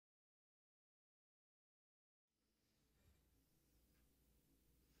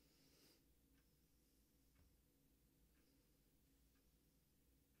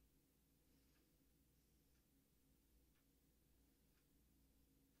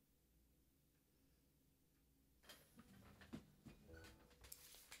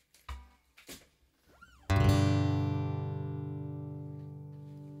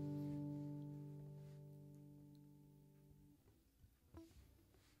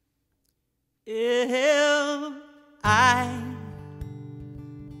If I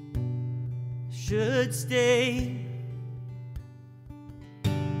should stay,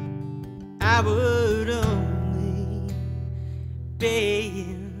 I would only be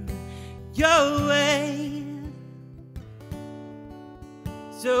in your way.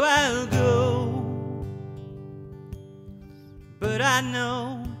 So I'll go, but I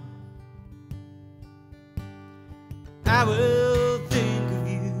know I will think of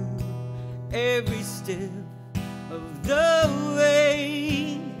you every step of the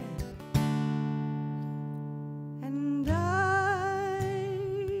way. And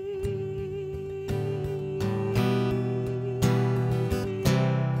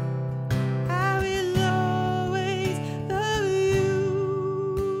I will always love you.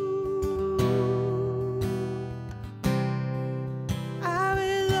 I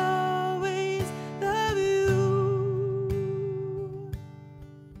will always love you.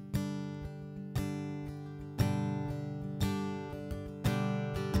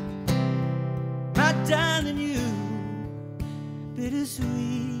 My darling, you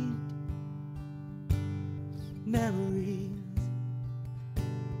bittersweet memories.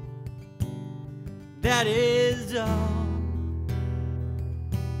 That is all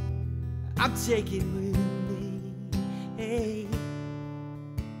I'm taking with me. Hey.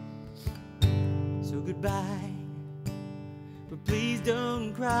 So goodbye, but please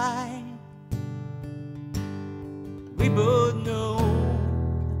don't cry. We both know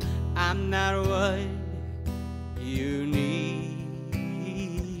I'm not what you need.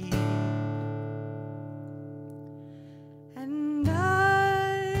 And I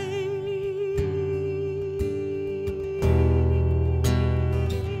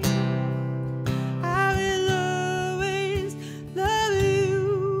will always love you.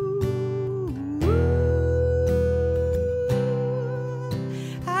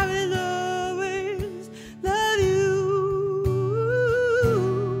 I will always love you.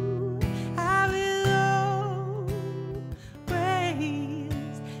 I will always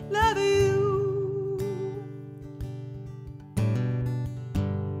love you.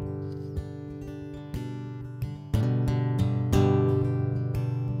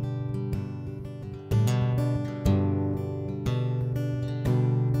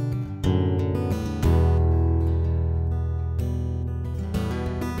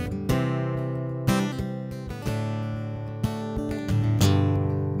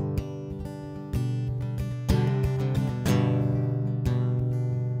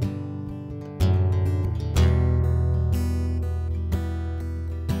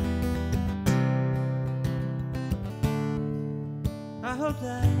 I hope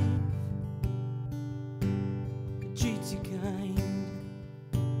life treats you kind.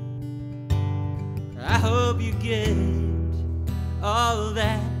 I hope you get all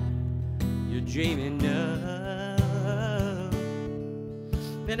that you're dreaming of.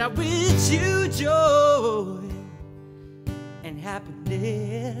 And I wish you joy and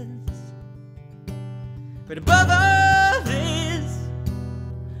happiness. But above all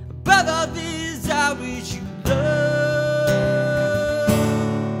this, I wish you